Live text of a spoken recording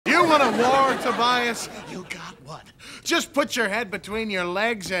want a war, Tobias? You got what? Just put your head between your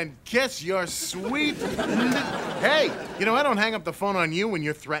legs and kiss your sweet... Hey, you know, I don't hang up the phone on you when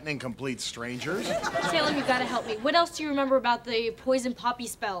you're threatening complete strangers. Salem, you gotta help me. What else do you remember about the poison poppy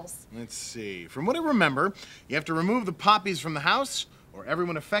spells? Let's see. From what I remember, you have to remove the poppies from the house, or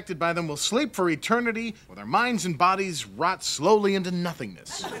everyone affected by them will sleep for eternity, or their minds and bodies rot slowly into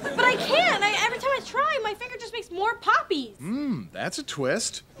nothingness. But I can't. Every time I try, my finger just makes more poppies. That's a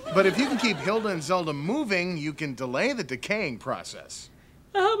twist. But if you can keep Hilda and Zelda moving, you can delay the decaying process.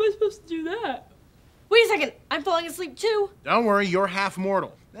 How am I supposed to do that? Wait a second. I'm falling asleep too. Don't worry, you're half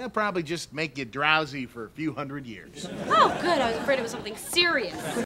mortal. They'll probably just make you drowsy for a few hundred years. Oh, good. I was afraid it was something serious.